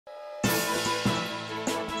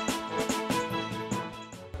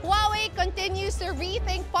continues to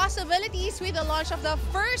rethink possibilities with the launch of the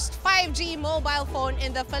first 5G mobile phone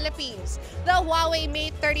in the Philippines, the Huawei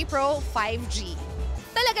Mate 30 Pro 5G.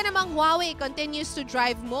 Talaga namang Huawei continues to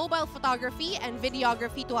drive mobile photography and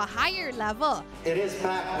videography to a higher level. It is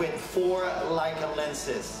packed with 4 Leica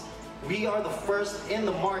lenses. We are the first in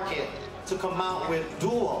the market to come out with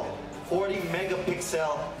dual 40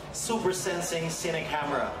 megapixel super sensing cine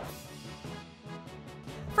camera.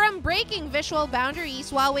 From breaking visual boundaries,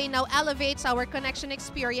 Huawei now elevates our connection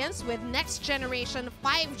experience with next-generation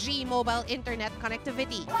 5G mobile internet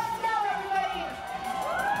connectivity. Let's go, everybody!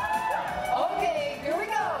 Okay, here we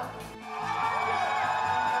go!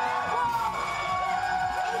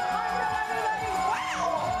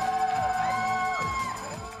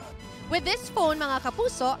 With this phone, mga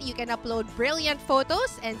kapuso, you can upload brilliant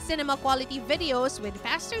photos and cinema-quality videos with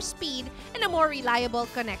faster speed and a more reliable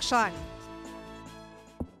connection.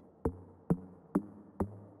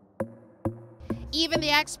 Even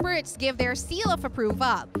the experts give their seal of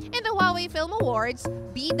approval. In the Huawei Film Awards,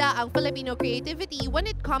 bida ang Filipino creativity when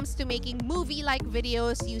it comes to making movie-like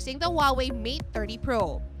videos using the Huawei Mate 30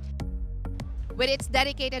 Pro. With its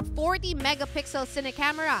dedicated 40 megapixel cine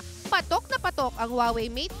camera, patok na patok ang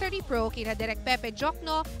Huawei Mate 30 Pro kina Direk Pepe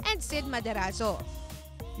Diokno and Sid Maderazo.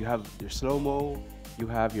 You have your slow-mo,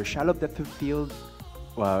 you have your shallow depth of field.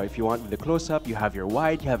 If you want the close-up, you have your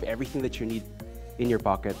wide, you have everything that you need in your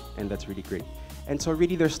pocket, and that's really great. And so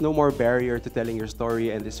really there's no more barrier to telling your story,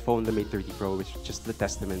 and this phone, the Mate 30 Pro, is just the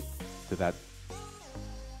testament to that.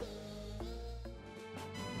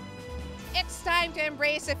 It's time to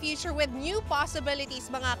embrace the future with new possibilities,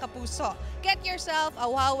 mga kapuso. Get yourself a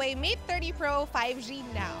Huawei Mate 30 Pro 5G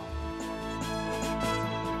now.